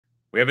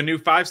We have a new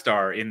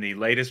five-star in the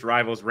latest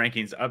Rivals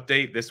rankings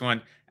update. This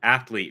one,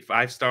 athlete,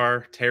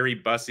 five-star Terry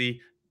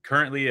Bussey,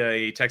 currently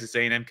a Texas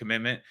A&M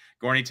commitment.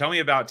 Gorney, tell me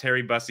about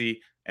Terry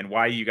Bussey and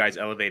why you guys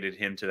elevated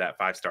him to that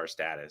five-star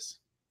status.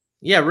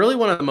 Yeah, really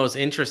one of the most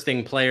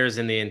interesting players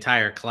in the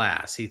entire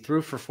class. He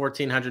threw for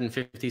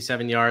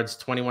 1,457 yards,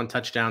 21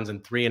 touchdowns,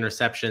 and 3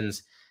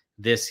 interceptions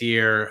this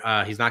year.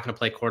 He's not going to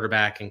play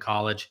quarterback in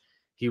college.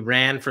 He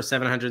ran for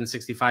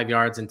 765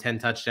 yards and 10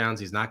 touchdowns.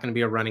 He's not going to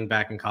be a running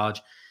back in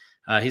college.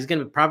 He's going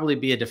to probably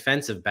be a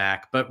defensive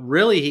back, but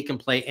really he can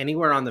play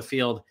anywhere on the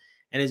field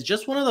and is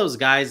just one of those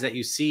guys that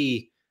you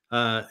see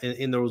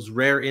in those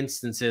rare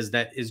instances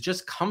that is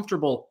just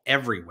comfortable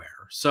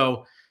everywhere.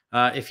 So,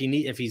 if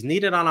he's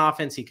needed on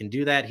offense, he can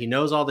do that. He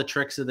knows all the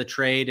tricks of the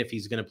trade. If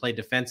he's going to play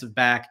defensive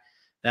back,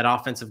 that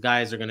offensive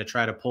guys are going to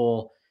try to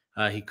pull.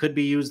 He could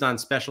be used on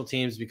special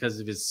teams because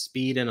of his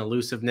speed and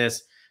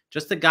elusiveness.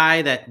 Just a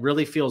guy that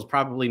really feels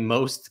probably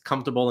most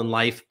comfortable in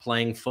life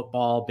playing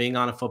football, being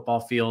on a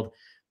football field,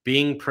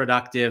 being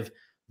productive.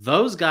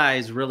 Those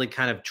guys really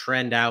kind of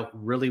trend out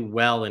really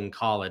well in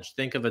college.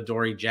 Think of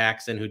Adoree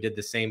Jackson, who did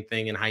the same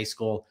thing in high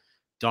school.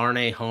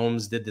 Darnay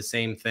Holmes did the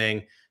same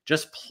thing.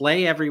 Just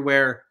play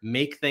everywhere,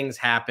 make things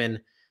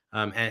happen,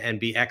 and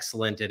be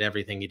excellent at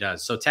everything he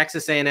does. So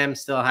Texas A&M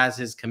still has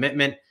his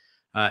commitment.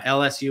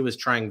 LSU is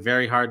trying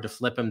very hard to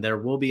flip him. There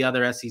will be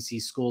other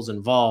SEC schools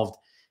involved,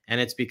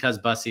 and it's because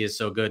Bussey is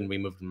so good, and we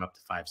moved him up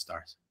to 5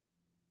 stars.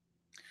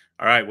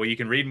 All right. Well, you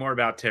can read more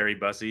about Terry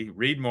Bussey,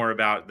 read more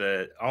about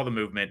all the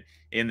movement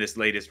in this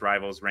latest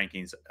Rivals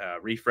rankings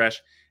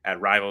refresh at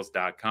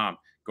rivals.com.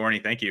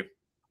 Gorney, thank you.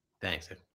 Thanks.